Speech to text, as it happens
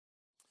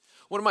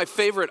One of my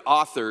favorite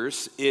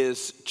authors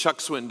is Chuck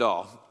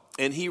Swindoll,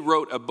 and he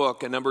wrote a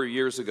book a number of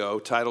years ago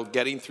titled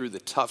Getting Through the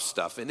Tough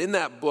Stuff. And in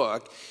that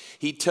book,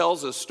 he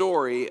tells a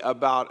story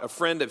about a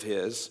friend of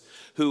his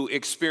who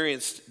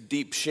experienced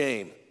deep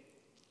shame.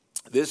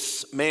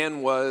 This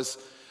man was,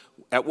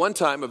 at one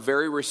time, a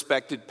very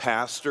respected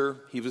pastor.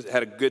 He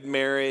had a good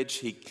marriage.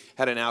 He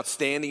had an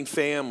outstanding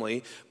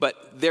family.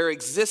 But there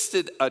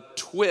existed a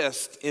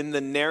twist in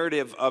the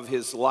narrative of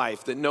his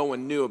life that no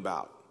one knew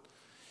about.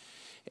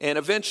 And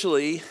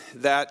eventually,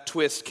 that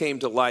twist came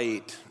to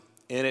light,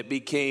 and it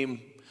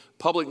became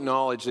public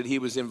knowledge that he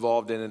was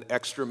involved in an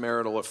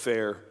extramarital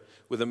affair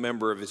with a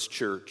member of his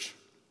church.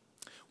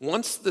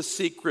 Once the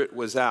secret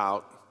was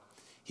out,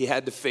 he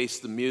had to face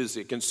the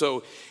music. And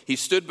so he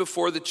stood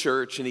before the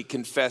church and he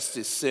confessed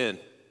his sin.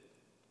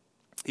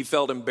 He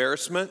felt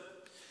embarrassment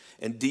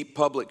and deep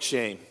public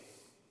shame.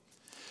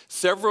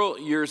 Several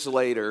years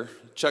later,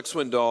 Chuck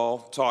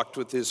Swindoll talked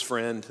with his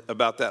friend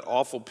about that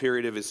awful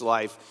period of his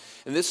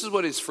life. And this is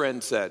what his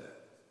friend said.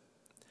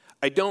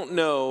 I don't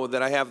know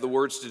that I have the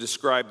words to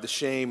describe the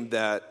shame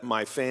that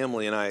my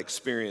family and I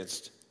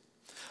experienced.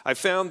 I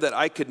found that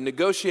I could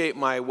negotiate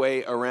my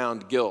way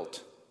around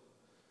guilt,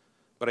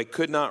 but I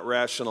could not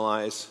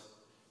rationalize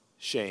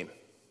shame.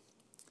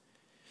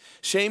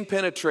 Shame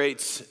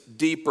penetrates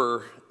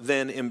deeper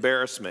than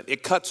embarrassment.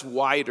 It cuts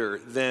wider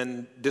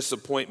than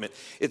disappointment.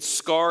 Its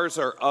scars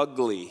are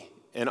ugly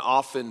and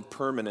often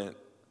permanent.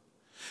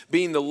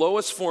 Being the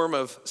lowest form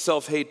of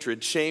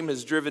self-hatred, shame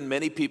has driven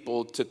many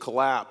people to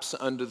collapse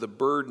under the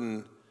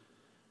burden,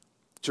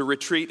 to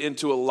retreat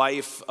into a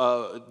life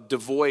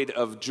devoid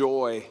of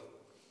joy,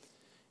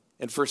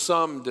 and for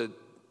some to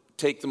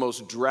take the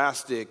most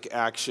drastic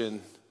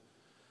action,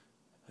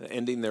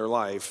 ending their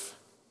life.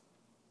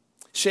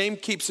 Shame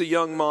keeps a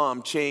young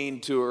mom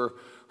chained to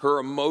her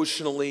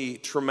emotionally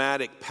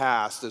traumatic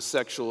past of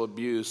sexual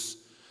abuse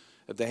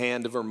at the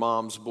hand of her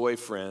mom's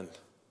boyfriend.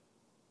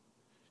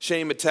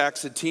 Shame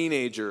attacks a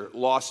teenager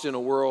lost in a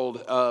world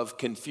of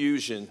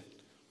confusion,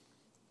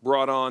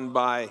 brought on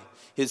by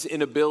his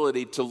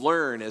inability to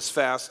learn as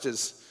fast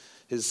as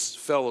his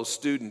fellow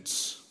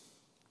students.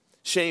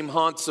 Shame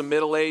haunts a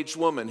middle-aged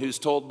woman who's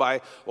told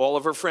by all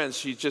of her friends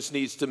she just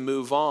needs to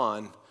move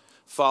on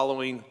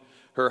following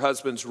her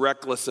husband's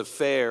reckless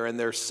affair and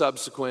their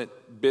subsequent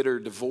bitter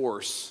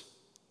divorce.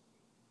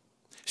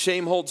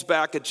 Shame holds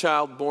back a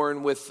child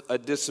born with a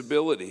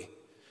disability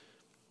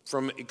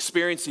from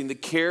experiencing the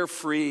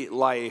carefree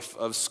life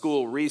of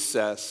school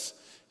recess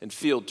and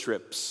field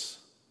trips.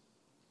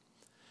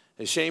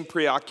 And shame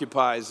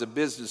preoccupies a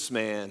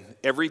businessman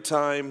every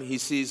time he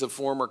sees a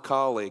former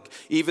colleague,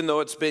 even though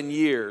it's been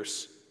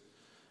years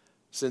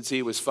since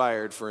he was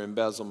fired for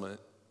embezzlement.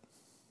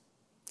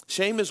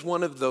 Shame is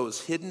one of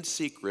those hidden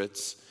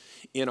secrets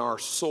in our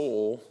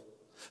soul,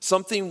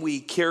 something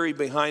we carry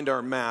behind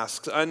our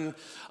masks,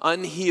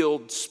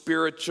 unhealed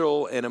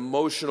spiritual and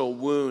emotional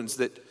wounds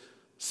that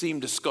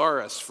seem to scar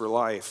us for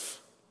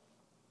life.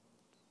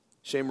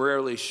 Shame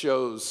rarely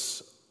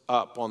shows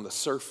up on the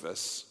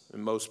surface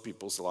in most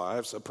people's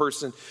lives. A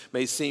person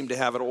may seem to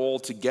have it all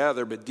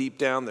together, but deep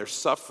down they're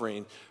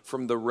suffering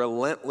from the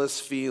relentless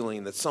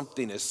feeling that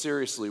something is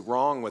seriously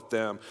wrong with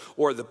them,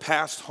 or the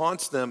past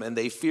haunts them and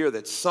they fear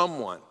that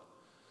someone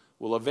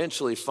will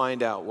eventually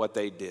find out what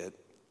they did,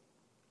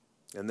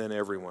 and then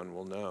everyone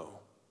will know.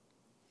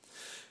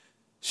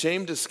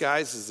 Shame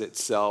disguises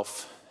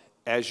itself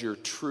as your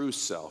true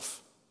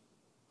self,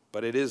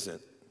 but it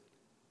isn't.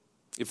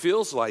 It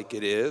feels like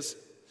it is.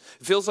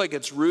 It feels like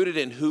it's rooted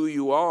in who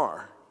you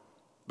are,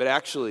 but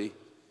actually,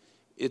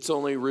 it's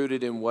only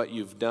rooted in what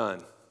you've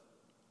done,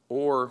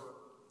 or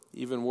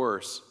even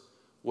worse,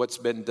 what's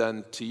been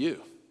done to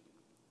you.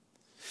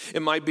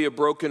 It might be a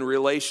broken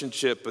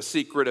relationship, a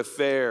secret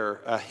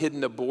affair, a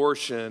hidden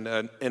abortion,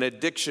 an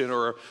addiction,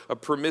 or a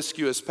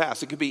promiscuous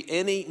past. It could be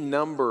any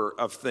number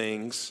of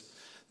things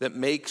that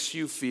makes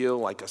you feel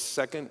like a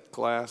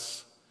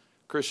second-class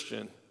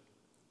Christian.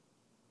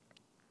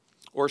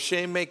 Or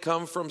shame may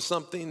come from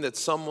something that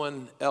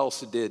someone else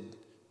did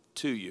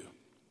to you.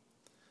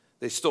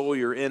 They stole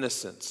your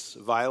innocence,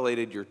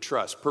 violated your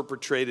trust,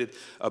 perpetrated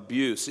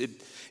abuse.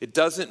 It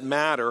doesn't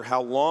matter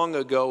how long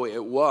ago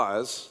it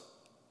was.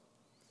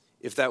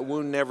 If that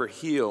wound never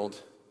healed,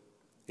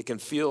 it can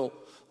feel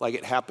like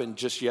it happened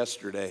just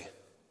yesterday.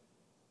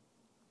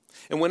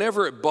 And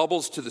whenever it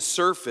bubbles to the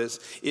surface,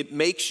 it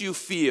makes you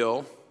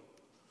feel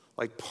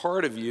like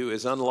part of you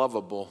is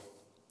unlovable.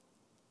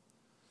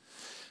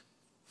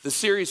 The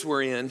series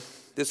we're in,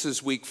 this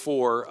is week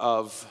 4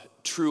 of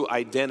True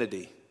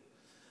Identity.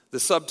 The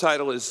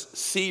subtitle is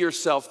See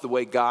Yourself the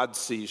Way God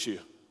Sees You.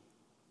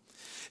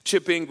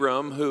 Chip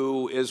Ingram,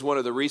 who is one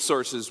of the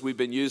resources we've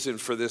been using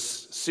for this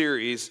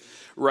series,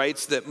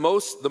 writes that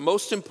the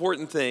most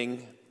important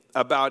thing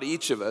about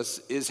each of us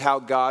is how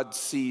God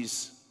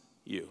sees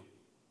you.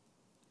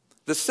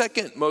 The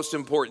second most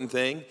important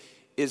thing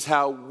is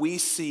how we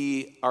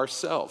see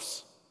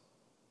ourselves.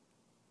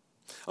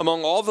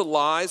 Among all the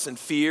lies and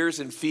fears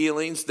and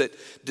feelings that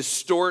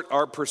distort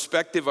our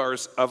perspective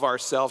of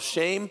ourselves,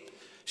 shame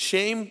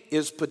shame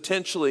is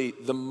potentially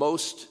the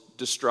most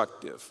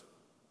destructive.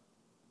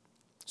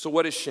 So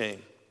what is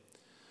shame?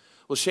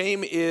 Well,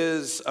 shame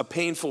is a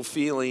painful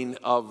feeling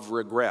of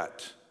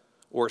regret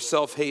or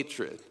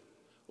self-hatred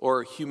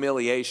or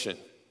humiliation.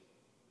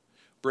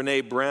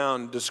 Brené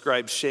Brown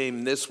describes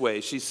shame this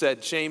way. She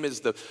said, shame is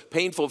the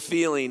painful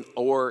feeling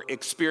or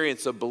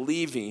experience of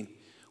believing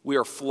we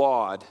are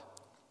flawed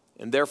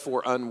and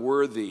therefore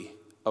unworthy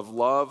of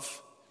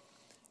love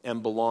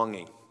and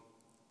belonging.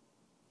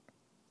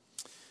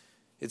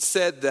 It's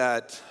said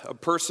that a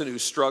person who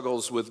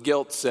struggles with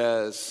guilt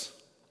says,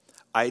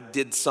 I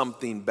did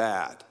something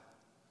bad.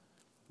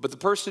 But the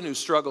person who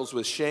struggles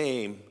with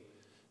shame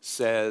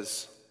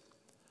says,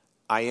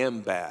 I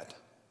am bad.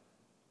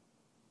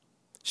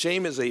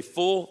 Shame is a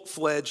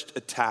full-fledged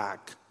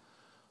attack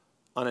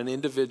on an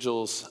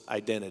individual's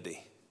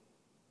identity.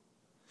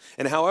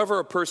 And however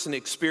a person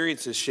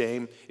experiences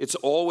shame, it's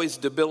always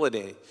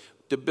debilitating.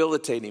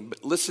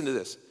 But listen to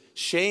this.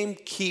 Shame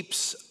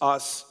keeps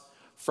us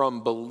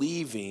from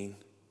believing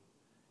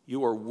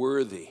you are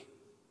worthy.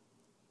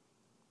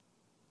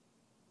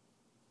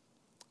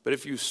 But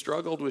if you've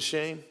struggled with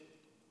shame,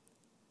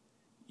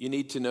 you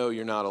need to know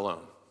you're not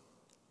alone.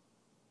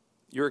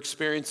 You're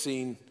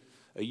experiencing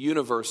a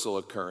universal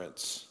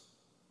occurrence.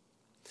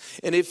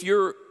 And if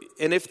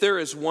there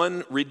is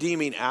one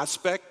redeeming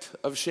aspect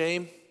of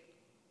shame,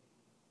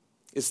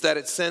 it's that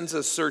it sends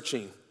us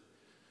searching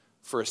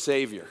for a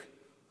Savior,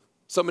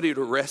 somebody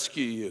to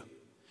rescue you.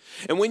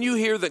 And when you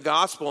hear the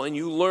gospel and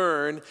you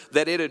learn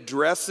that it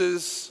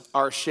addresses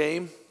our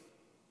shame,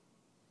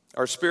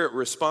 our spirit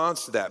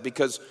responds to that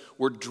because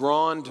we're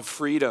drawn to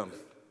freedom.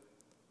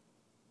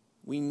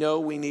 We know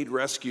we need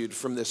rescued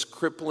from this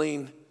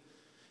crippling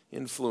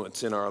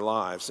influence in our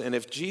lives. And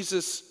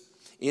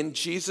in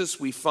Jesus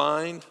we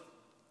find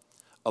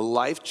a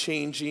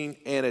life-changing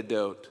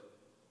antidote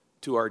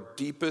to our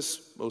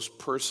deepest, most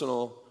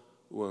personal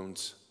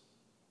wounds.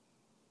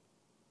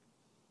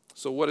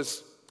 So what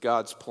is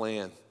God's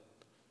plan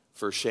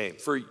for shame?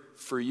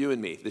 For you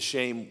and me, the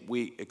shame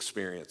we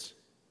experience.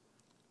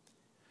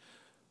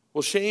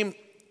 Well, shame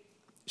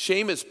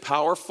is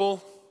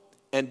powerful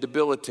and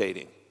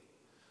debilitating,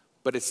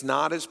 but it's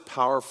not as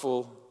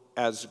powerful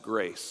as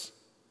grace.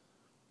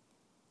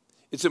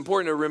 It's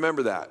important to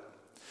remember that.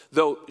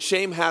 Though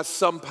shame has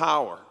some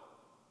power,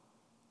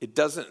 it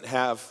doesn't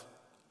have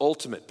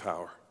ultimate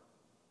power.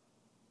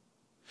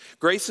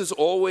 Grace has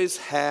always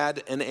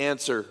had an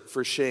answer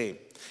for shame.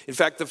 In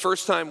fact, the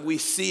first time we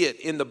see it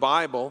in the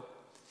Bible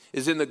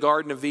is in the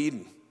Garden of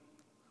Eden,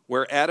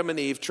 where Adam and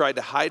Eve tried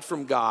to hide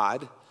from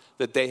God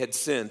that they had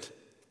sinned.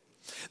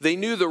 They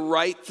knew the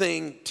right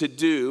thing to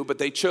do, but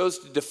they chose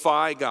to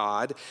defy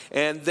God,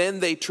 and then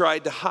they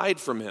tried to hide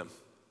from him.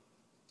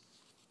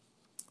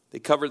 They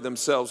covered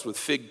themselves with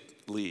fig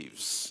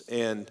leaves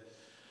and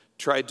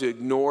tried to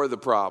ignore the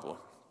problem.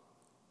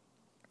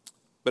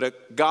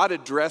 But God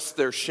addressed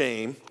their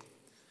shame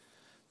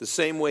the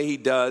same way he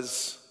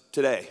does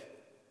today.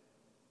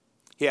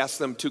 He asked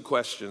them two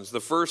questions. The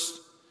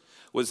first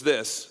was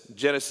this,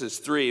 Genesis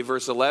 3,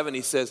 verse 11,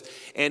 he says,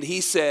 and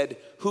he said,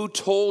 who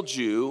told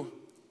you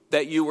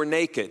that you were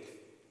naked?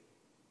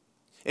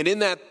 And in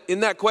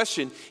that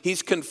question,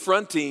 he's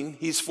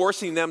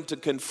forcing them to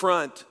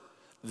confront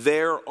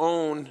their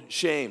own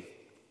shame.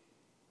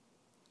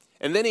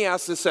 And then he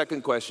asks the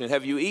second question,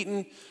 have you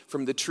eaten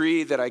from the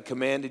tree that I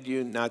commanded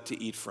you not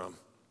to eat from?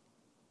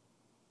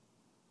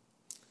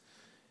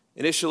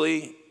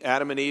 Initially,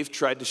 Adam and Eve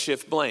tried to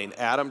shift blame.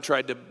 Adam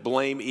tried to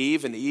blame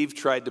Eve, and Eve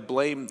tried to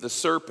blame the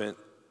serpent.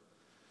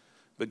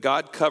 But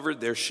God covered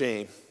their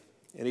shame,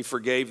 and he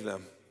forgave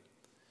them.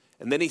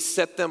 And then he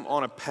set them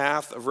on a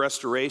path of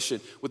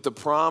restoration with the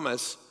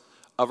promise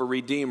of a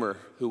Redeemer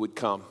who would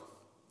come.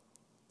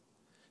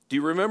 Do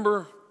you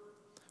remember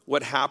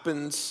what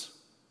happens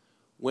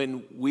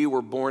when we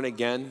were born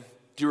again?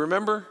 Do you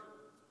remember?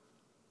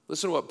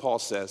 Listen to what Paul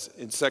says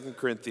in 2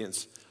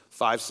 Corinthians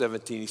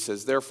 5:17. He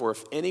says, therefore,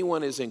 if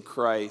anyone is in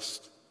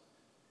Christ,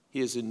 he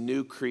is a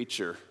new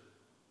creature.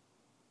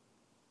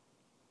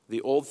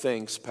 The old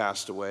things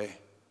passed away.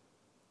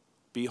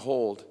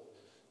 Behold,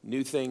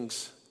 new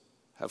things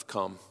have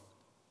come.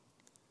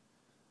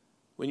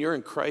 When you're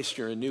in Christ,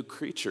 you're a new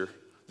creature.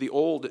 The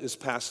old is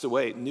passed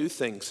away. New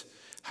things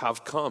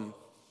have come.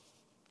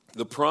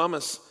 The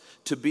promise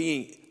to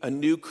be a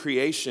new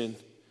creation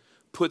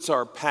puts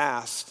our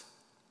past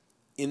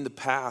in the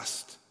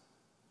past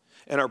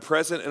and our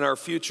present and our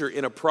future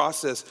in a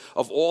process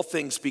of all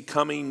things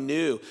becoming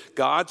new.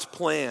 God's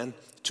plan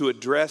to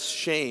address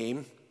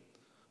shame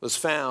was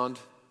found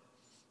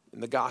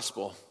in the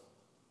gospel.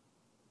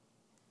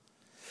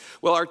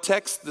 Well, our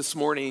text this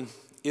morning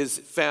is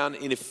found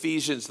in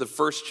Ephesians, the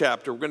first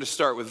chapter. We're going to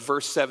start with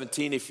verse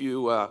 17 if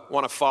you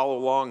want to follow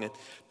along and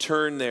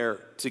turn there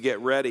to get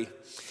ready.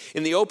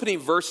 In the opening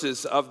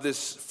verses of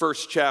this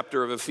first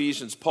chapter of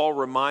Ephesians, Paul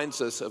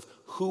reminds us of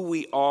who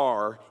we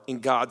are in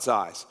God's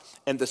eyes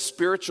and the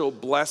spiritual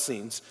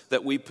blessings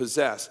that we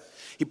possess.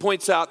 He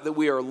points out that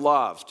we are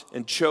loved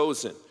and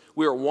chosen,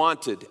 we are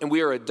wanted, and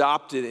we are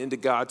adopted into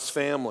God's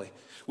family.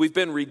 We've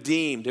been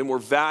redeemed, and we're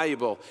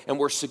valuable, and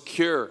we're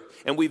secure,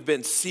 and we've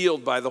been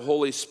sealed by the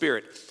Holy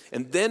Spirit.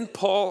 And then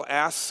Paul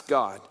asks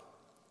God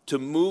to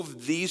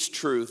move these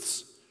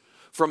truths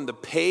from the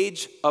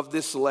page of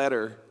this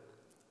letter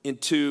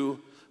into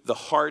the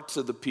hearts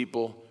of the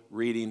people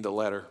reading the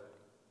letter.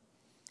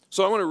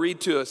 So I want to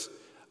read to us,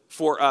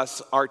 for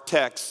us, our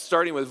text,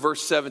 starting with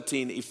verse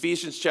 17,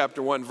 Ephesians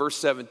chapter 1, verse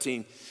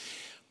 17.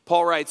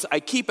 Paul writes, I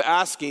keep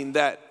asking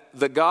that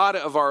the God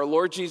of our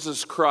Lord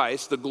Jesus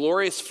Christ, the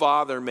glorious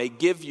Father, may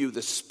give you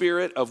the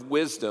spirit of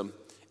wisdom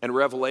and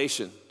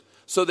revelation,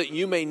 so that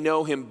you may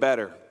know him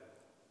better.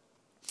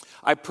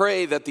 I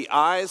pray that the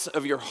eyes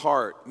of your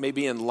heart may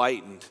be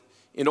enlightened,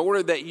 in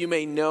order that you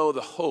may know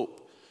the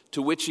hope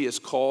to which he has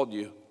called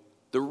you,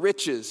 the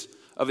riches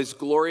of his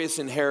glorious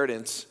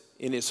inheritance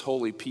in his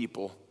holy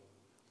people,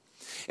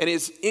 and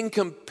his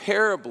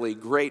incomparably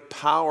great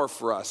power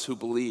for us who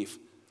believe.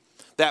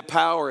 That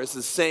power is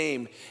the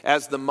same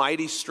as the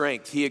mighty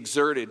strength he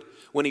exerted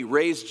when he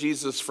raised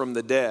Jesus from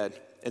the dead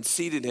and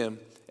seated him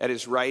at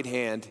his right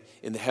hand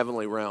in the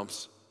heavenly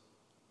realms.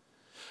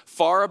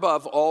 Far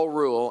above all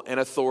rule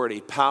and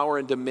authority, power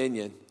and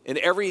dominion, and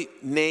every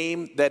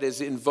name that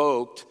is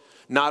invoked,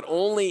 not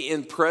only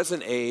in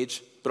present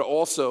age, but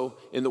also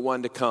in the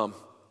one to come.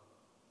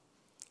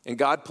 And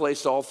God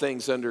placed all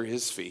things under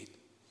his feet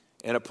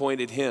and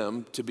appointed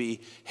him to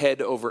be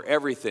head over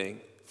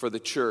everything for the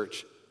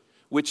church,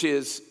 which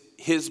is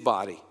his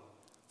body,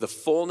 the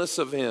fullness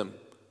of him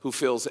who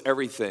fills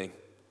everything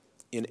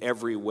in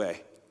every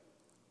way.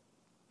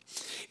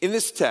 In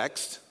this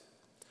text,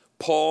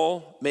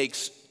 Paul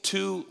makes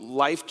two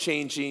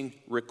life-changing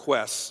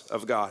requests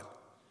of God.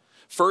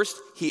 First,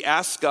 he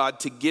asks God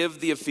to give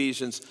the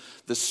Ephesians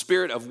the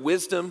spirit of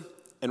wisdom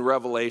and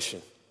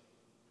revelation.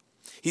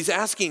 He's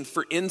asking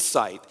for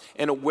insight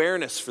and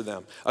awareness for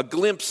them, a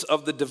glimpse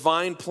of the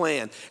divine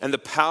plan and the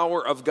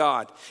power of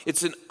God.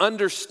 It's an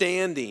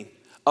understanding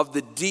of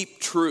the deep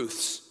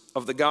truths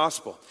of the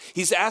gospel.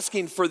 He's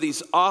asking for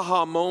these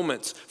aha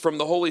moments from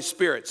the Holy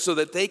Spirit so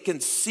that they can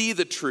see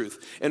the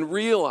truth and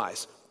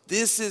realize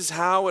this is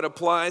how it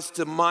applies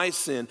to my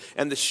sin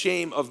and the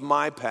shame of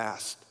my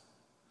past.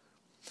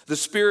 The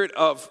spirit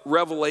of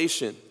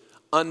revelation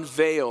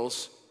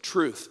unveils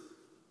truth.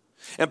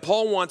 And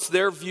Paul wants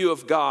their view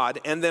of God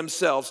and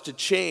themselves to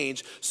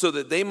change so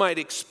that they might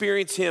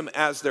experience him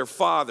as their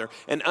Father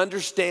and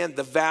understand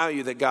the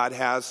value that God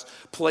has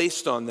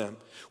placed on them.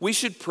 We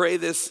should pray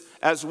this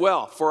as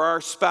well for our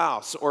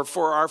spouse or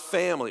for our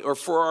family or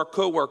for our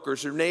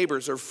coworkers or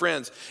neighbors or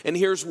friends. And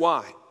here's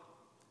why.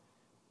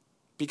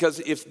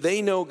 Because if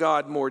they know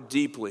God more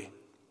deeply,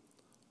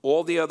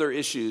 all the other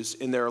issues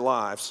in their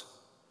lives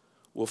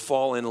will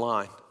fall in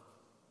line.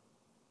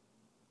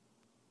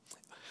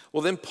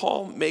 Well, then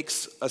Paul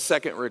makes a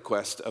second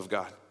request of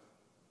God.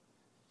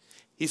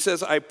 He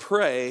says, I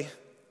pray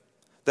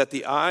that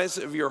the eyes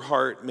of your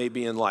heart may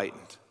be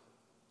enlightened.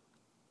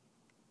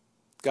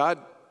 God,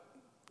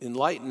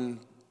 enlighten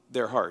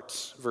their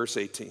hearts, verse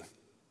 18.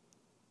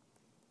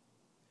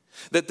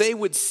 That they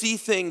would see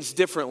things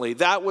differently.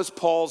 That was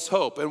Paul's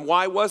hope. And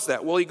why was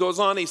that? Well, he goes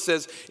on, he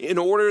says, in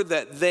order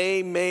that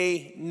they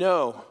may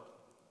know.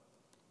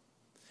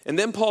 And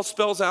then Paul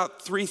spells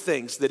out three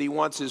things that he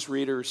wants his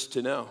readers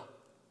to know.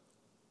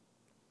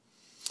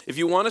 If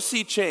you want to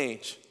see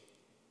change,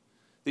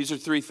 these are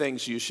three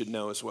things you should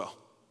know as well.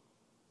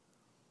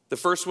 The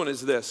first one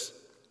is this: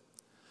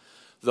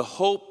 the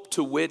hope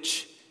to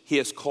which he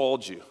has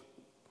called you.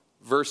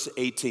 Verse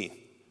 18.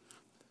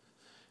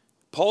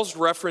 Paul's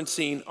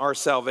referencing our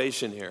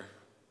salvation here.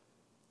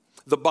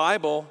 The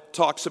Bible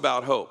talks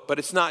about hope, but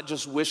it's not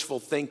just wishful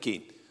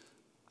thinking.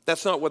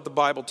 That's not what the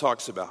Bible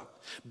talks about.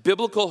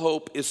 Biblical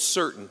hope is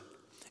certain.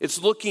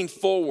 It's looking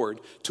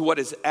forward to what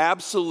is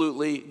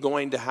absolutely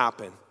going to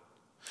happen.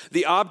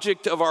 The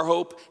object of our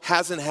hope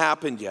hasn't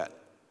happened yet,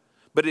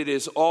 but it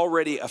is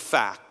already a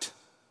fact.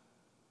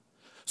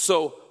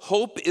 So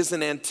hope is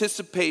an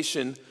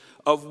anticipation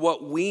of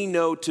what we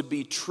know to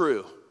be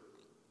true.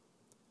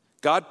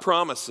 God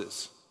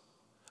promises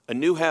a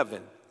new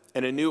heaven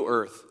and a new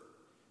earth,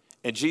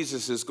 and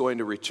Jesus is going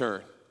to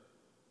return.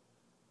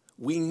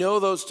 We know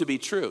those to be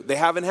true. They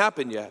haven't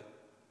happened yet,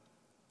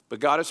 but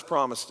God has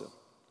promised them.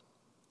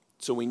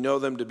 So we know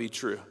them to be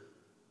true.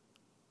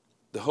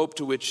 The hope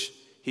to which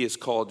he has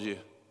called you.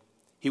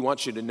 He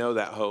wants you to know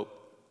that hope.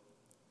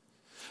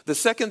 The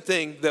second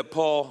thing that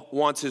Paul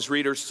wants his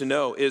readers to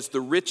know is the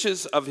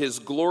riches of his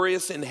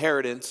glorious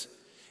inheritance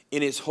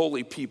in his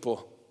holy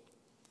people.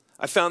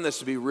 I found this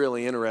to be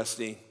really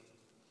interesting.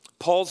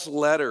 Paul's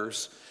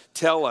letters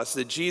tell us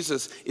that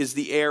Jesus is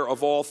the heir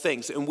of all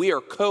things, and we are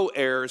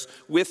co-heirs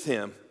with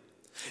him.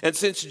 And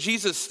since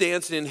Jesus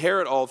stands to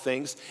inherit all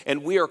things,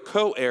 and we are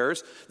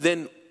co-heirs,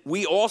 then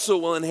we also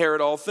will inherit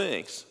all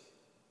things.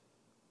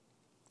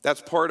 That's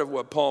part of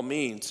what Paul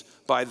means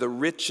by the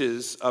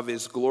riches of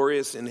his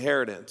glorious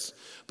inheritance.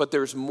 But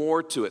there's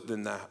more to it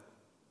than that.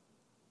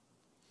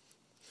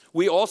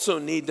 We also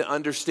need to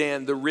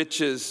understand the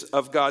riches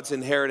of God's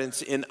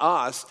inheritance in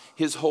us,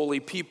 his holy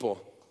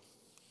people.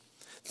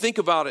 Think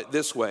about it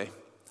this way.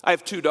 I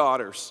have 2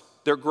 daughters.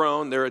 They're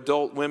grown, they're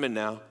adult women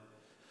now.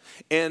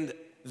 And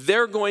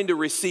they're going to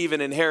receive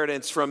an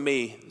inheritance from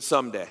me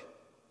someday.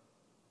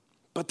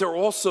 But they're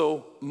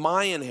also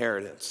my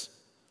inheritance.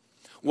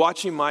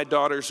 Watching my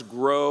daughters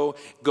grow,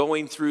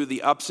 going through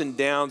the ups and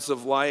downs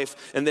of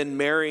life, and then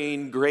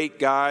marrying great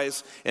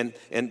guys and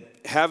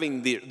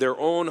having their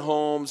own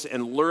homes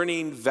and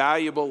learning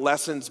valuable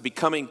lessons,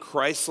 becoming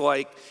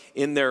Christ-like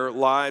in their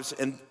lives.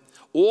 And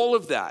all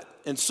of that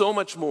and so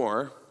much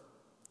more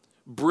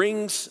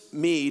brings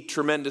me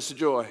tremendous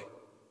joy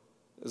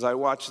as I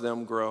watch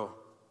them grow.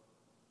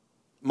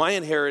 My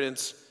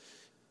inheritance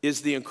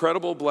is the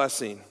incredible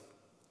blessing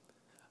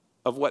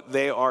of what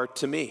they are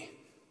to me.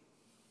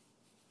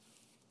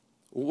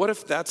 What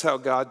if that's how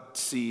God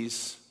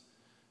sees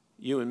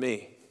you and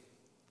me?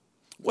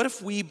 What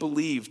if we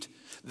believed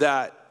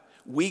that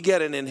we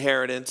get an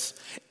inheritance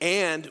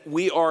and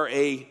we are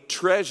a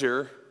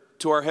treasure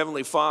to our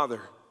Heavenly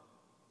Father?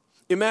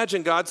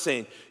 Imagine God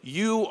saying,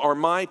 "You are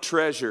my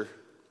treasure,"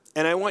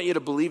 and I want you to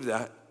believe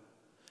that.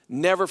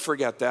 Never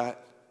forget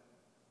that.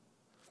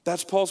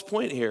 That's Paul's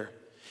point here.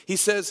 He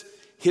says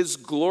his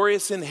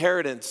glorious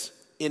inheritance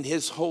in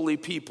his holy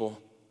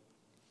people.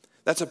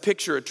 That's a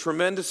picture of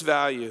tremendous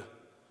value.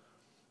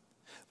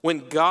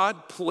 When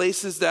God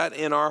places that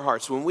in our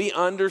hearts, when we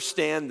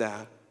understand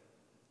that,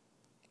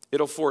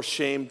 it'll force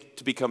shame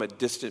to become a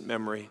distant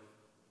memory.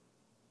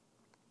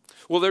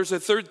 Well, there's a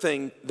third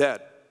thing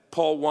that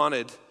Paul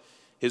wanted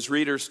his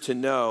readers to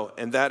know,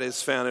 and that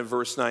is found in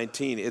verse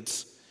 19.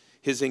 It's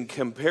his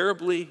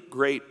incomparably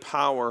great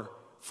power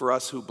for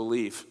us who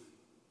believe.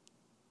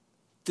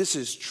 This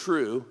is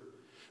true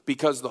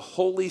because the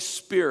Holy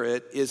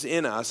Spirit is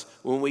in us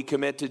when we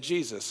commit to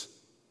Jesus.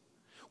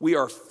 We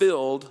are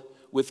filled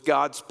with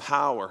God's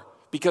power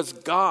because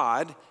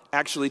God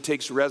actually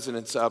takes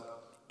residence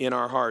up in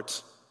our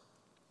hearts.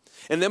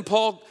 And then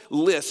Paul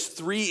lists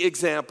 3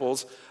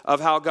 examples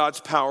of how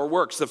God's power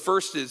works. The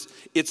first is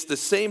it's the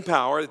same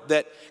power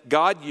that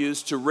God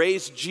used to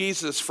raise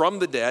Jesus from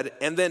the dead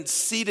and then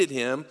seated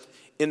him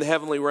in the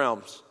heavenly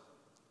realms.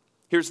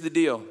 Here's the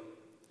deal.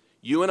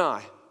 You and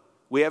I,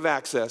 we have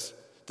access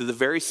to the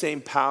very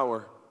same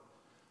power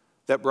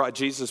that brought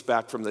Jesus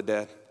back from the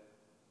dead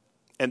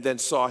and then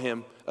saw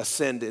him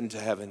ascend into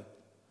heaven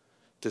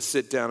to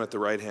sit down at the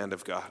right hand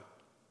of God.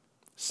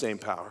 Same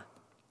power.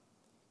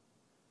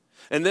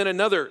 And then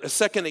a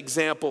second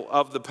example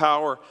of the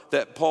power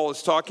that Paul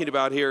is talking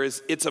about here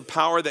is it's a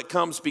power that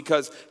comes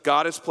because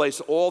God has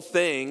placed all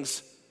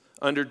things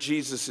under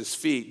Jesus'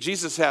 feet.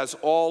 Jesus has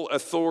all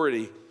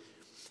authority.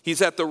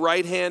 He's at the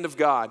right hand of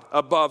God,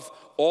 above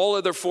all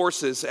other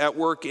forces at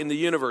work in the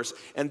universe.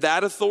 And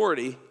that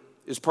authority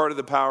is part of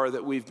the power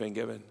that we've been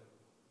given.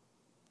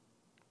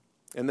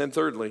 And then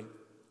thirdly,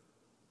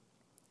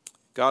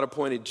 God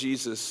appointed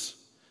Jesus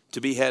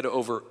to be head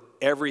over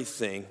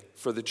everything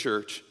for the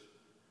church,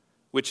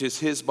 which is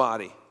his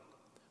body,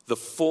 the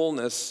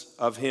fullness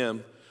of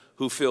him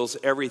who fills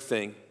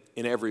everything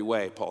in every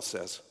way, Paul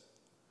says.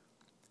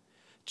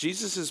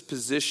 Jesus'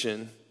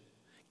 position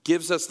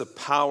gives us the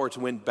power to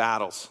win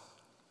battles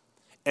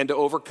and to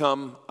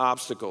overcome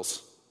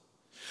obstacles.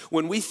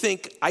 When we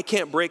think, I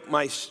can't break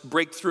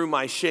through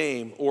my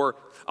shame, or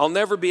I'll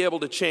never be able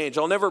to change,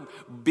 I'll never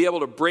be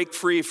able to break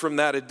free from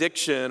that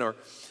addiction,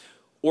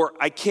 or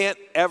I can't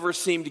ever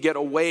seem to get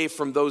away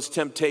from those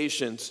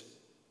temptations.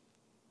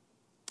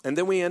 And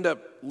then we end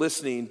up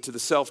listening to the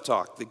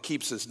self-talk that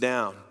keeps us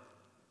down.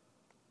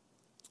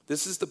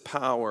 This is the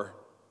power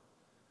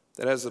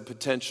that has the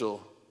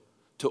potential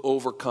to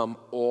overcome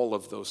all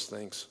of those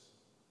things.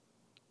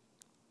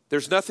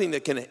 There's nothing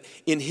that can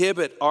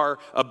inhibit our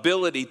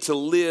ability to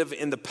live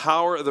in the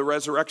power of the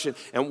resurrection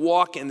and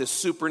walk in the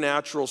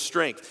supernatural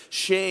strength.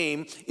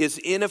 Shame is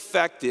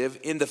ineffective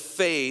in the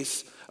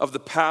face of the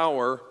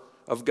power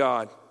of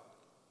God.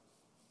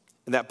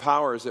 And that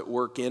power is at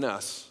work in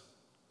us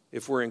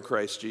if we're in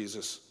Christ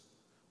Jesus.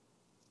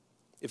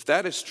 If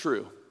that is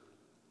true,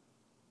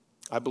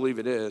 I believe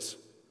it is,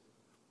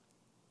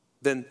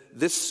 then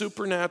this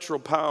supernatural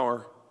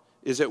power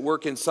is at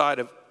work inside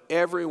of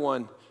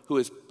everyone who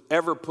has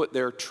ever put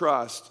their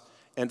trust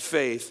and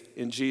faith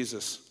in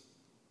Jesus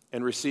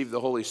and received the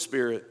Holy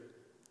Spirit.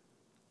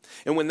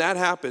 And when that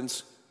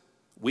happens,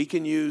 we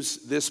can use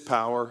this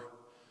power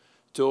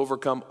to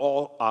overcome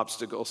all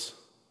obstacles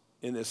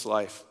in this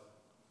life,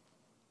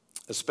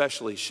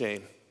 especially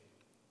shame.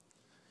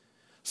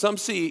 Some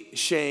see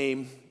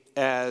shame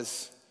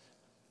as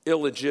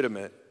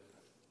illegitimate.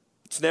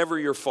 It's never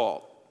your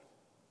fault.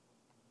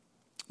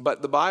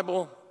 But the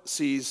Bible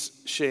sees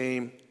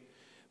shame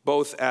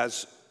both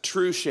as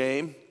true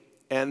shame,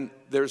 and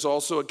there's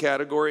also a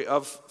category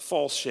of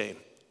false shame.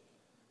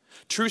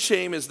 True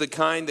shame is the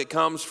kind that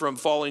comes from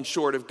falling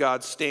short of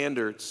God's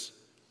standards.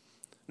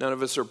 None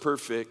of us are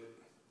perfect.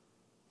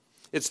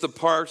 It's the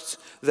parts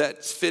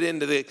that fit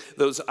into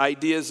those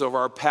ideas of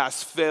our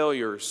past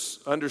failures,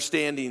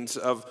 understandings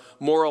of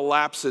moral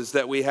lapses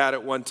that we had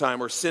at one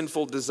time, or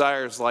sinful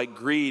desires like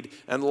greed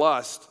and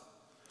lust,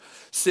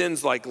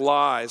 sins like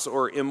lies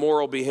or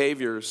immoral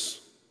behaviors.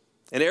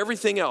 and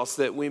everything else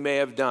that we may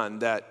have done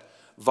that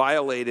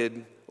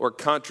violated or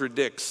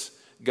contradicts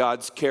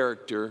God's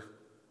character.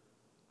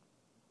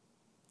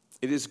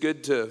 It is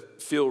good to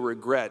feel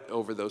regret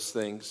over those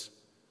things,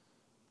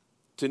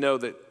 to know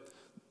that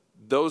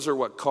those are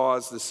what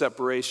caused the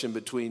separation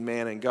between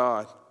man and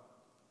God.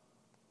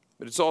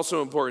 But it's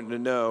also important to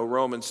know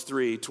Romans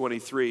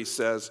 3:23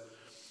 says,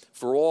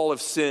 "For all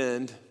have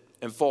sinned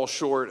and fall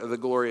short of the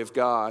glory of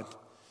God."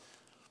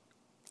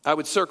 I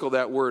would circle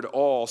that word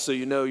 "all" so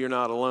you know you're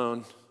not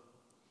alone.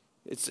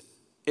 It's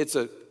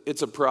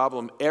a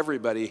problem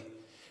everybody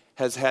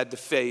has had to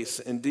face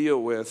and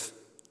deal with.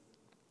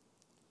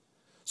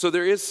 So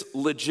there is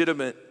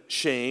legitimate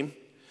shame,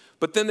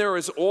 but then there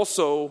is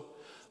also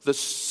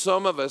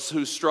some of us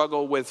who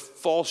struggle with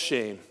false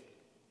shame.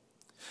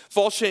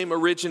 False shame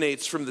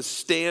originates from the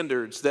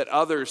standards that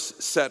others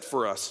set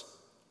for us.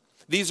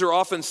 These are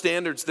often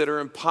standards that are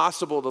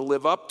impossible to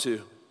live up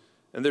to,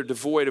 and they're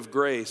devoid of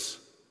grace.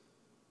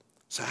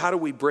 So how do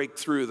we break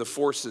through the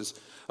forces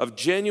of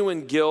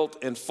genuine guilt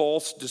and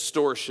false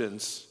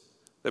distortions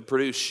that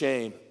produce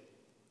shame?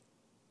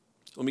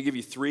 Let me give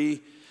you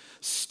 3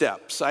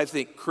 steps, I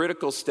think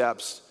critical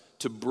steps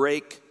to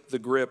break the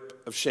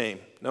grip of shame.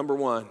 Number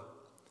 1,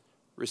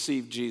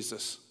 receive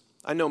Jesus.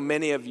 I know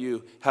many of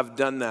you have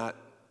done that,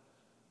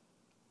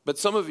 but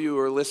some of you who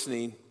are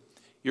listening,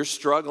 you're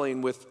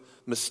struggling with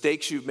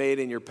mistakes you've made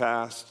in your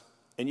past,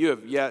 and you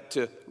have yet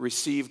to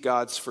receive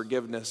God's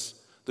forgiveness,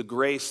 the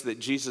grace that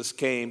Jesus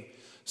came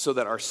so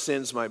that our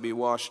sins might be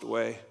washed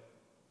away.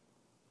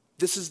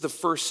 This is the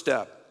first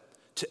step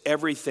to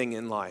everything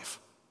in life.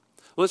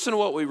 Listen to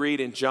what we read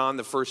in John,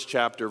 the 1st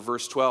chapter,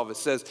 verse 12. It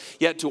says,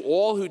 "Yet to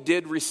all who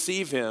did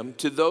receive him,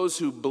 to those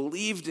who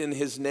believed in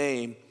his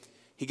name,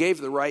 he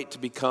gave the right to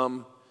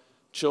become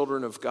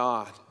children of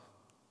God."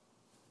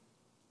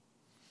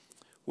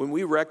 When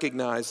we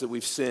recognize that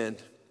we've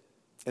sinned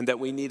and that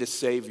we need a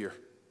Savior,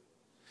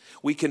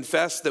 we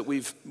confess that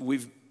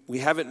we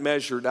haven't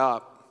measured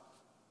up.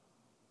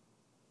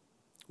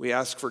 We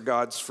ask for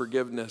God's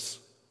forgiveness,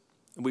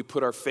 and we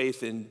put our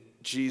faith in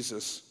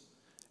Jesus,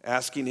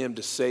 asking him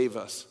to save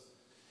us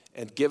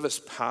and give us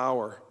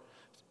power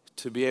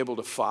to be able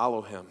to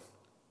follow him.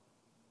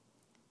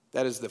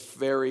 That is the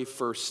very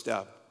first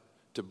step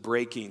to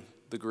breaking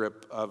the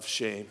grip of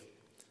shame.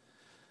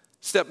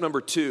 Step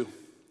number 2,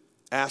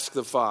 ask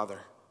the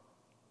Father.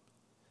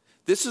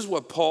 This is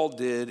what Paul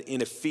did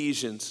in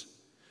Ephesians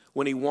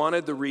when he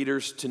wanted the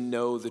readers to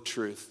know the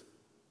truth.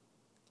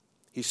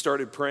 He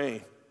started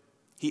praying.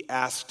 He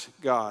asked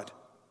God.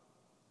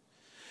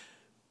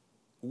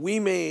 We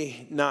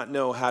may not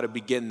know how to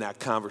begin that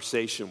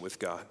conversation with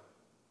God,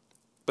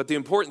 but the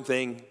important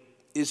thing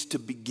is to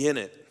begin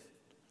it.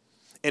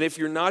 And if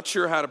you're not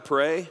sure how to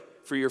pray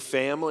for your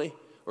family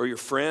or your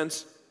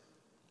friends,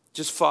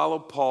 just follow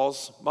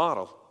Paul's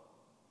model.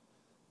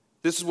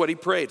 This is what he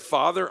prayed.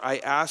 "Father, I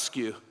ask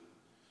you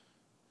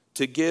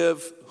to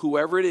give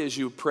whoever it is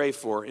you pray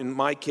for, in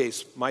my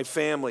case, my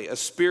family, a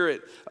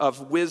spirit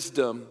of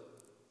wisdom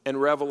and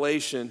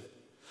revelation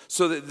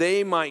so that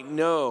they might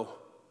know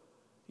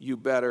you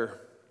better.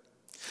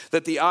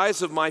 That the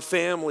eyes of my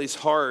family's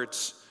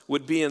hearts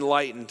would be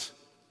enlightened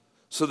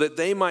so that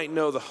they might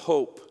know the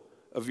hope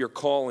of your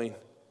calling,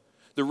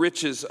 the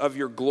riches of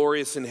your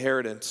glorious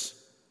inheritance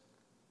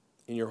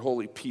in your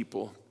holy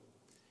people,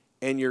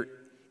 and your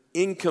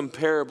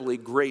incomparably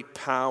great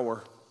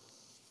power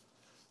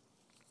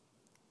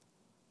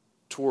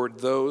toward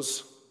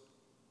those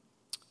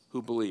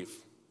who believe."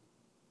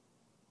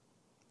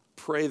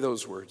 Pray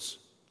those words.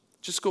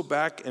 Just go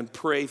back and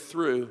pray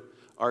through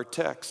our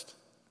text.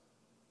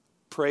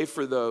 Pray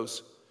for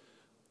those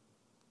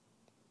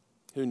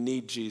who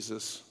need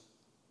Jesus.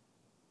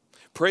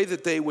 Pray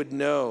that they would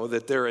know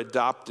that they're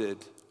adopted,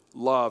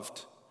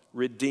 loved,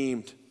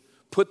 redeemed.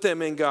 Put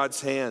them in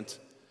God's hand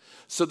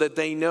so that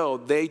they know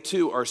they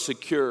too are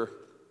secure,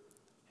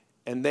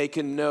 and they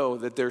can know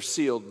that they're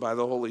sealed by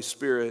the Holy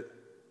Spirit,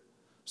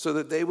 so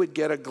that they would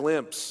get a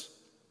glimpse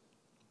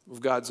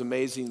of God's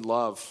amazing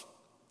love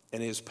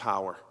and his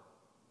power.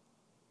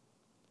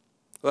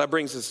 Well, that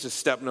brings us to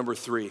step number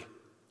 3.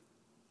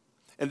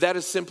 And that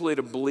is simply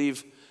to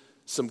believe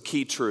some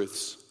key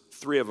truths,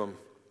 3 of them.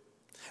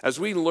 As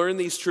we learn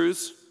these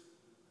truths,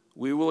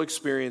 we will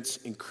experience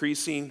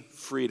increasing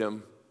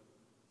freedom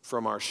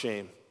from our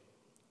shame.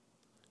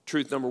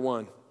 Truth number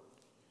 1,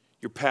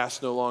 your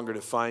past no longer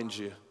defines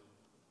you.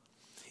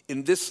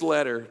 In this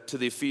letter to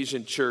the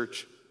Ephesian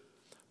church,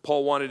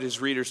 Paul wanted his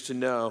readers to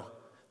know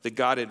that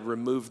God had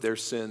removed their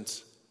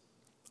sins.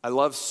 I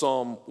love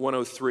Psalm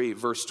 103,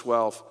 verse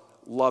 12.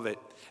 Love it.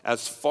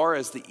 As far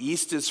as the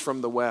east is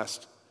from the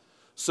west,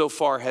 so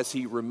far has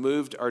he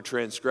removed our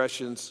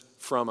transgressions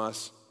from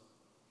us.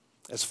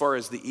 As far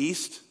as the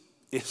east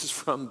is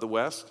from the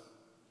west,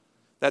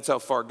 that's how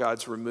far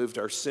God's removed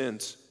our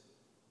sins.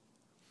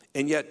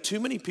 And yet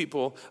too many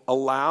people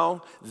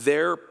allow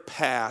their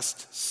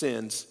past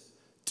sins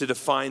to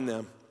define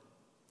them,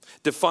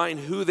 define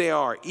who they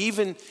are,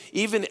 even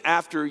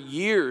after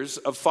years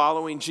of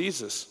following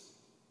Jesus.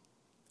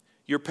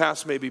 Your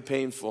past may be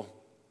painful,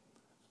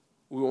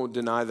 We won't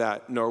deny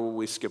that, nor will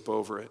we skip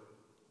over it.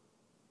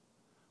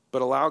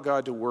 But allow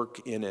God to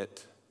work in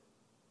it.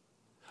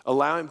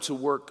 Allow him to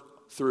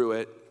work through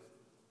it.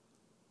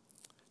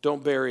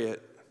 Don't bury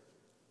it.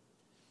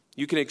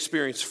 You can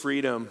experience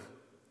freedom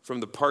from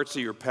the parts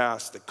of your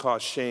past that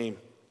cause shame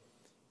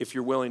if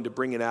you're willing to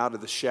bring it out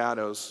of the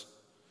shadows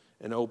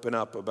and open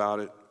up about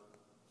it.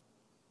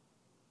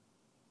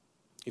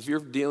 If you're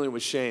dealing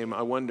with shame,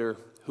 I wonder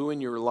who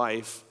in your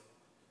life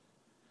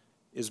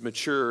is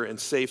mature and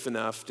safe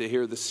enough to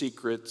hear the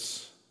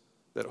secrets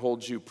that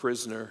hold you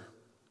prisoner.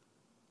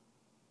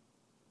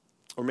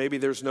 Or maybe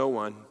there's no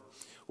one.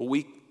 Well,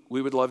 we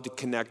would love to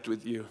connect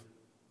with you.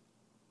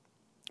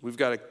 We've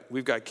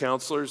got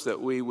counselors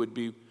that we would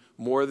be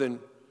more than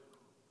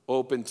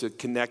open to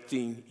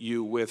connecting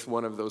you with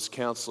one of those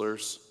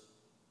counselors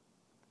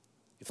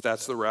if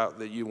that's the route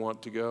that you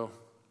want to go.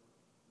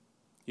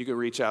 You can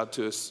reach out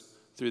to us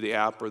through the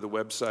app or the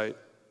website,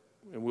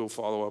 and we'll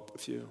follow up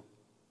with you.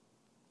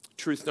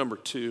 Truth number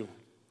 2.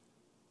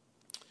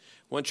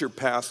 Once your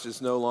past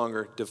is no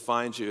longer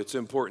defines you, it's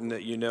important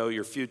that you know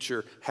your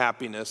future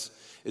happiness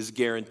is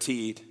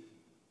guaranteed.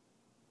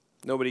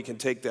 Nobody can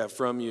take that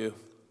from you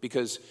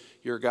because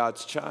you're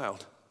God's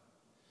child.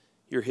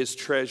 You're his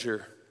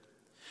treasure.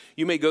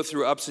 You may go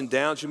through ups and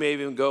downs. You may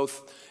even go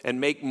and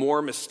make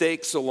more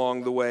mistakes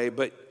along the way,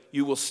 but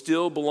you will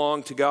still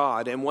belong to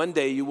God. And one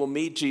day you will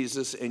meet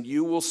Jesus and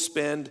you will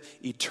spend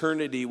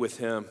eternity with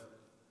him.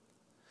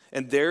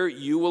 And there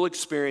you will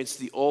experience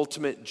the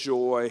ultimate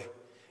joy,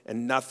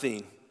 and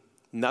nothing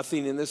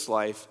in this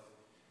life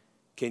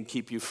can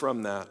keep you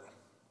from that.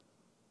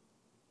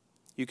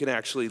 You can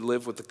actually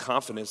live with the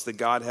confidence that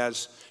God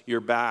has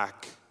your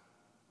back.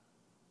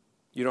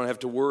 You don't have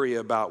to worry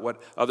about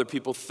what other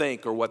people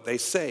think or what they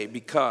say,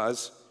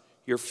 because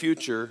your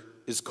future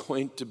is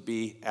going to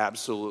be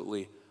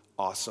absolutely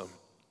awesome.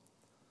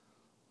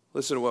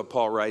 Listen to what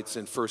Paul writes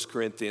in 1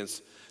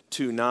 Corinthians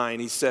 2:9.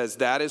 He says,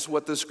 that is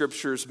what the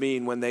scriptures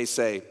mean when they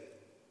say,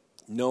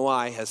 no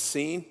eye has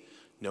seen,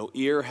 no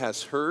ear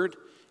has heard,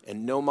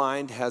 and no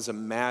mind has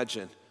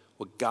imagined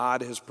what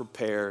God has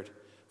prepared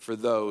for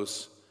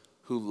those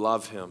who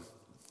love him.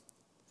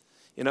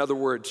 In other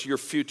words, your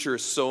future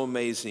is so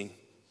amazing,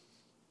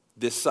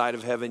 this side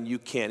of heaven, you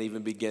can't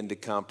even begin to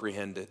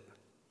comprehend it.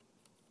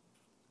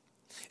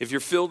 If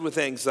you're filled with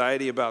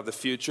anxiety about the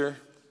future,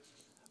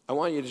 I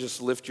want you to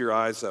just lift your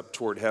eyes up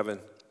toward heaven.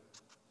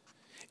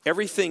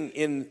 Everything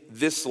in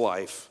this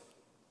life,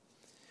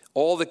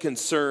 all the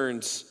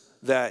concerns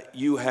that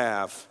you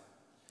have,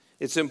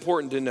 it's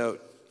important to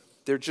note,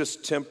 they're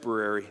just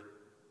temporary.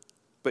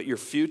 But your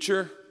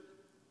future,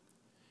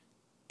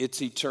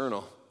 it's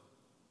eternal.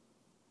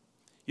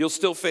 You'll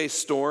still face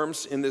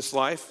storms in this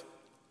life,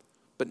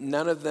 but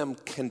none of them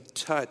can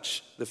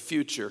touch the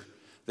future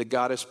that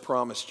God has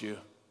promised you.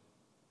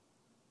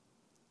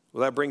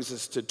 Well, that brings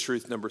us to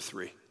truth number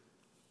 3.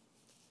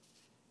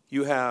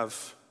 You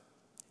have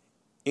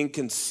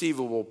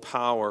inconceivable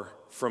power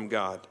from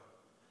God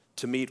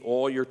to meet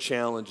all your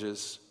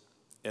challenges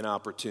and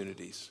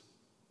opportunities.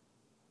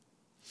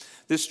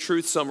 This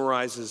truth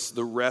summarizes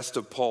the rest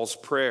of Paul's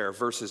prayer,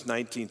 verses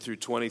 19 through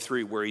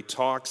 23, where he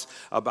talks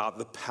about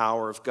the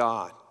power of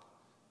God.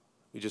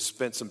 We just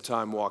spent some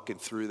time walking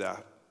through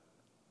that.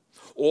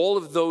 All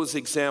of those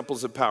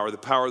examples of power, the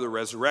power of the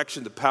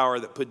resurrection, the power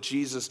that put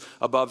Jesus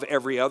above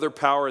every other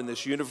power in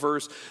this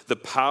universe, the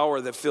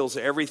power that fills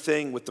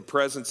everything with the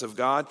presence of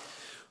God,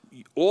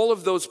 all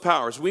of those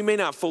powers, we may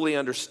not fully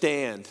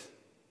understand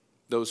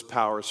those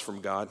powers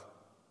from God,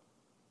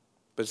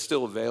 but it's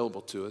still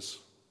available to us.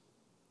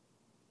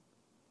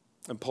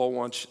 And Paul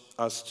wants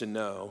us to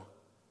know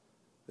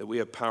that we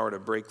have power to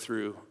break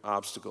through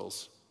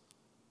obstacles,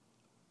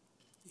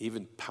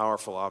 even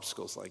powerful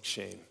obstacles like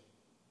shame.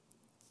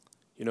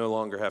 You no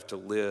longer have to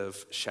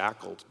live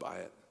shackled by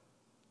it.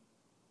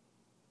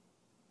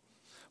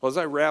 Well, as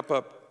I wrap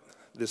up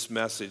this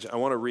message, I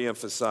want to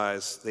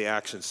reemphasize the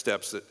action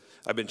steps that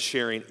I've been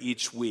sharing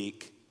each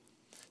week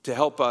to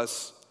help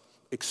us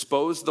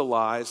expose the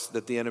lies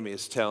that the enemy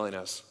is telling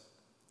us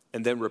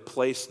and then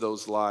replace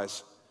those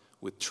lies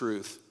with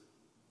truth.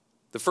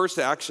 The first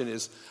action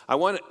is I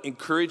want to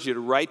encourage you to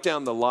write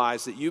down the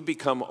lies that you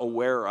become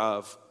aware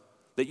of,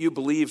 that you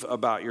believe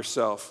about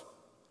yourself.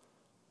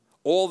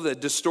 All the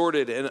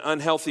distorted and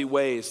unhealthy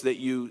ways that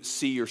you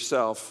see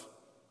yourself.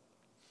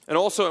 And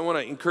also I want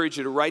to encourage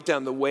you to write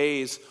down the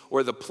ways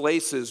or the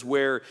places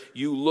where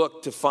you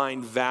look to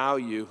find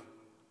value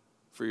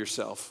for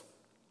yourself.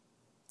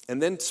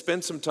 And then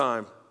spend some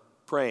time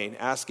praying,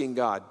 asking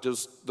God,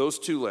 those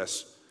 2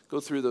 lists, go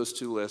through those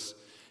 2 lists,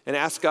 and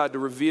ask God to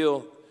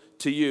reveal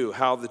to you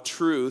how the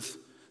truth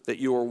that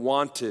you are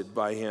wanted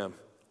by him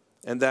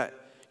and that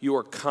you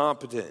are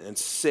competent and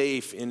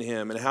safe in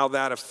him, and how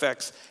that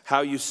affects how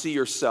you see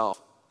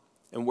yourself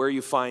and where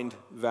you find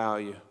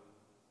value.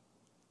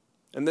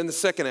 And then the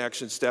second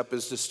action step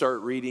is to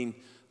start reading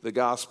the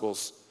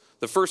Gospels.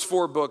 The first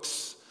 4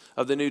 books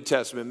of the New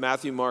Testament,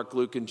 Matthew, Mark,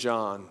 Luke, and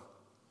John,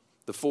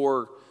 the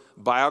 4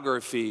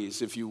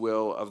 biographies, if you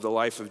will, of the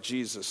life of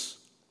Jesus.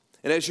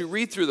 And as you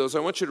read through those, I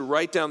want you to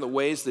write down the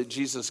ways that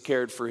Jesus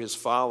cared for his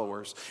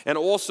followers, and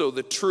also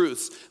the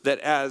truths that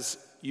as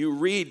you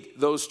read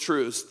those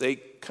truths, they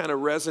kind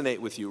of resonate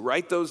with you.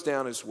 Write those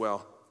down as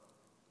well.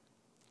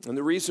 And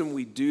the reason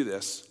we do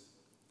this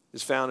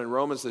is found in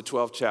Romans, the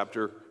 12th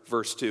chapter,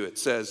 verse 2. It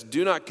says,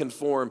 "Do not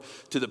conform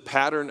to the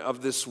pattern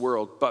of this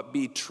world, but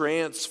be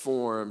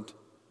transformed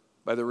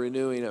by the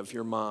renewing of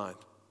your mind."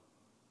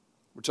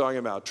 We're talking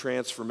about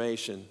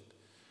transformation,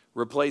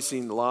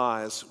 replacing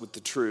lies with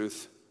the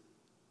truth.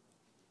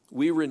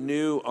 We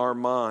renew our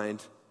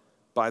mind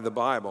by the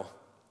Bible.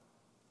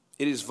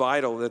 It is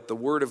vital that the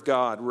Word of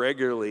God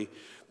regularly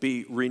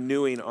be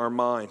renewing our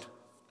mind.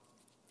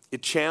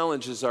 It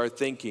challenges our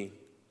thinking.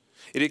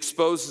 It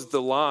exposes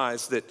the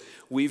lies that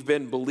we've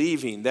been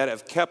believing that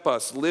have kept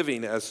us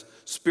living as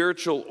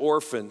spiritual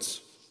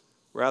orphans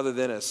rather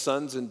than as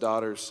sons and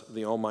daughters of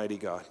the Almighty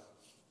God.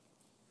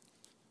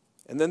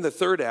 And then the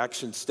third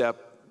action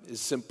step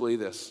is simply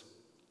this: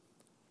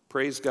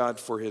 praise God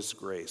for his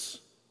grace.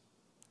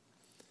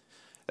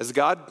 As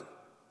God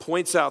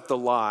points out the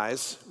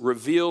lies,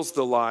 reveals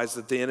the lies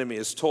that the enemy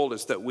has told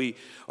us, that we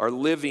are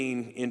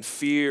living in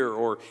fear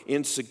or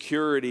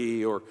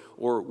insecurity or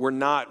we're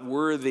not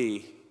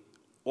worthy,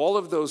 all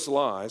of those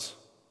lies,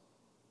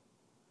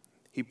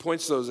 he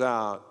points those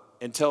out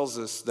and tells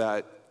us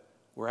that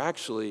we're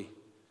actually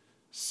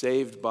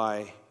saved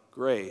by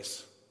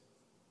grace.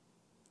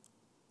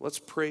 Let's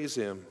praise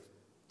him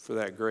for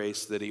that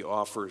grace that he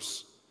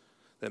offers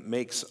that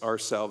makes our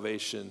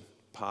salvation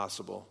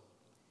possible.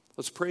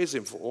 Let's praise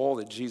him for all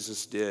that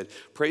Jesus did.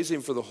 Praise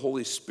him for the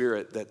Holy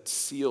Spirit that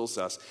seals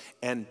us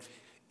and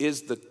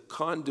is the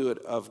conduit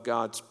of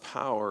God's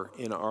power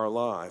in our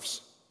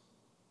lives.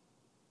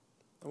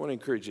 I want to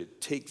encourage you to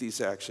take these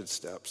action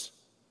steps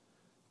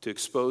to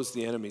expose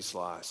the enemy's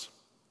lies.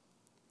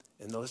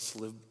 And let's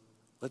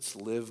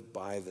live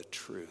by the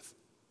truth.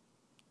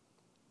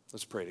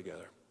 Let's pray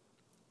together.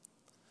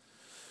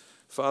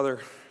 Father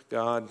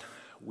God,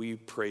 we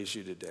praise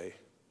you today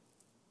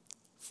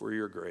for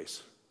your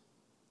grace.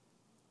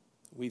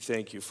 We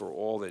thank you for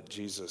all that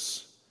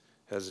Jesus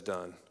has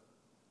done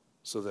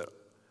so that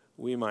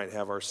we might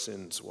have our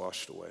sins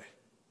washed away.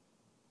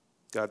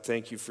 God,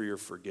 thank you for your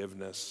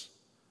forgiveness,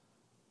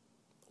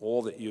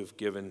 all that you have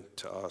given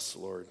to us,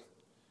 Lord.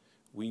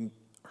 We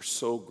are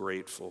so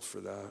grateful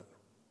for that.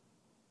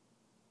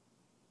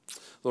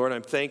 Lord,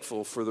 I'm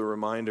thankful for the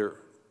reminder,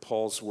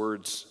 Paul's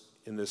words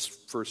in this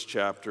first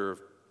chapter,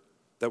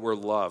 that we're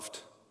loved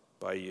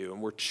by you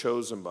and we're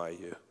chosen by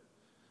you.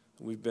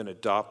 We've been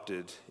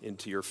adopted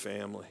into your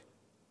family.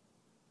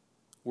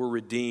 We're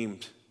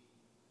redeemed.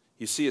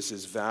 You see us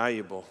as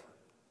valuable,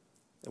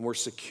 and we're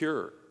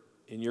secure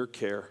in your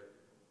care,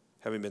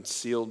 having been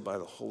sealed by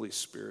the Holy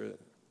Spirit.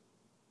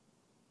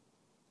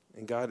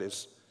 And God,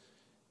 it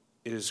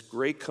is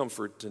great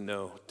comfort to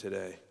know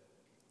today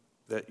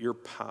that your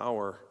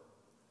power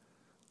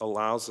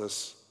allows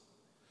us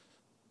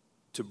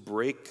to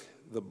break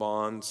the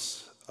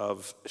bonds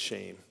of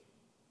shame.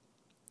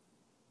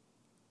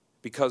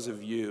 Because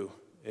of you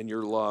and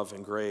your love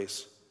and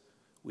grace,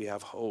 we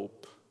have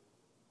hope.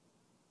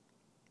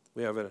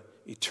 We have an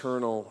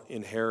eternal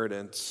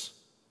inheritance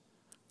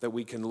that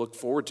we can look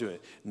forward to.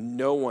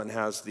 No one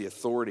has the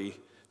authority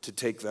to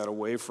take that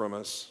away from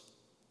us.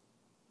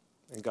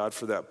 And God,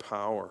 for that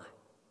power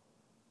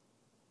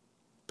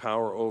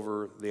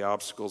over the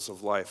obstacles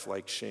of life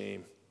like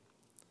shame,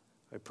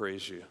 I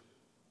praise you.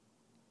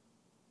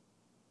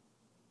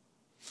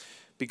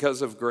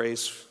 Because of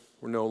grace,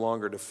 we're no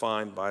longer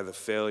defined by the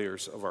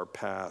failures of our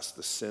past,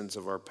 the sins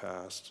of our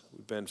past.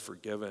 We've been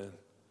forgiven.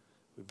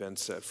 We've been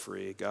set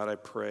free. God, I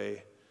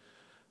pray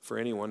for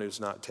anyone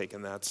who's not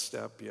taken that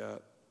step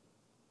yet,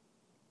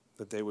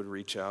 that they would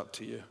reach out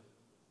to you.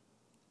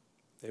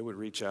 They would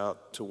reach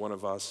out to one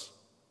of us,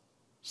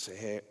 say,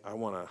 hey, I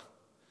want to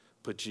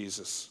put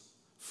Jesus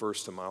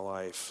first in my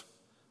life.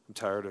 I'm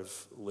tired of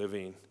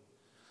living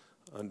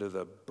under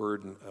the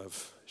burden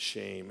of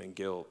shame and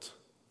guilt.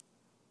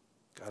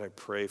 God, I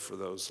pray for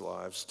those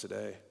lives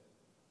today.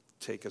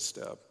 Take a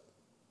step.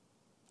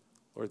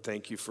 Lord,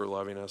 thank you for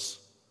loving us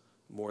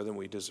more than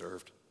we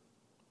deserved.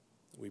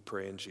 We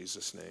pray in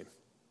Jesus' name.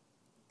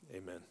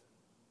 Amen.